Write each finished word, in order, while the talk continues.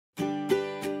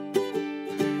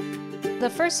The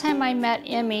first time I met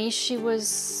Emmy, she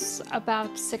was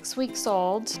about 6 weeks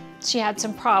old. She had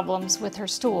some problems with her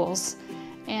stools,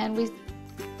 and we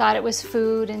thought it was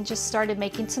food and just started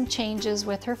making some changes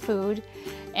with her food,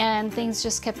 and things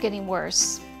just kept getting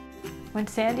worse. When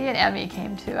Sandy and Emmy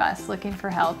came to us looking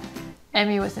for help,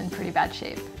 Emmy was in pretty bad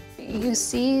shape. You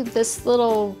see this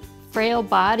little frail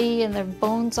body and the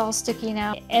bones all sticking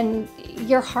out, and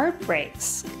your heart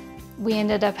breaks. We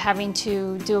ended up having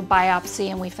to do a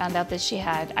biopsy, and we found out that she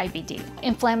had IBD,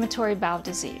 inflammatory bowel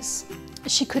disease.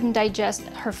 She couldn't digest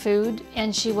her food,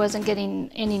 and she wasn't getting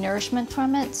any nourishment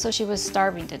from it, so she was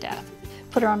starving to death.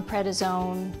 Put her on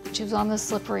prednisone, she was on the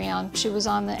Slippery, she was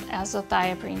on the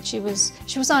azathioprine, she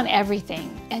was on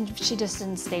everything, and she just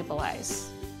didn't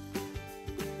stabilize.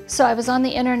 So I was on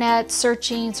the internet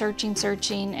searching,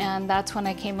 and that's when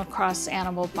I came across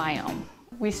Animal Biome.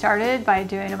 We started by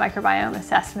doing a microbiome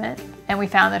assessment, and we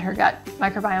found that her gut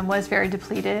microbiome was very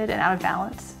depleted and out of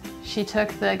balance. She took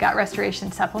the gut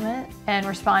restoration supplement and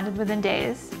responded within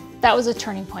days. That was a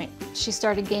turning point. She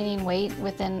started gaining weight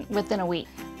within a week.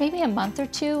 Maybe a month or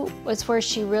two was where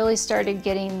she really started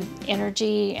getting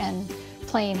energy and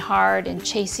playing hard and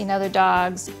chasing other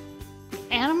dogs.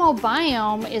 Animal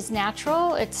Biome is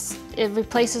natural. It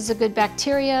replaces a good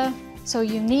bacteria, so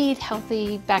you need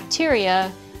healthy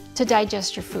bacteria to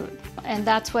digest your food, and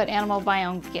that's what Animal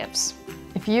Biome gives.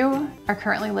 If you are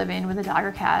currently living with a dog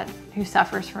or cat who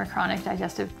suffers from a chronic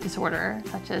digestive disorder,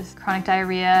 such as chronic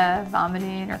diarrhea,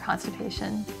 vomiting, or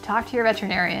constipation, talk to your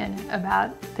veterinarian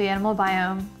about the Animal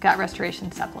Biome Gut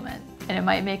Restoration Supplement, and it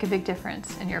might make a big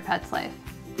difference in your pet's life.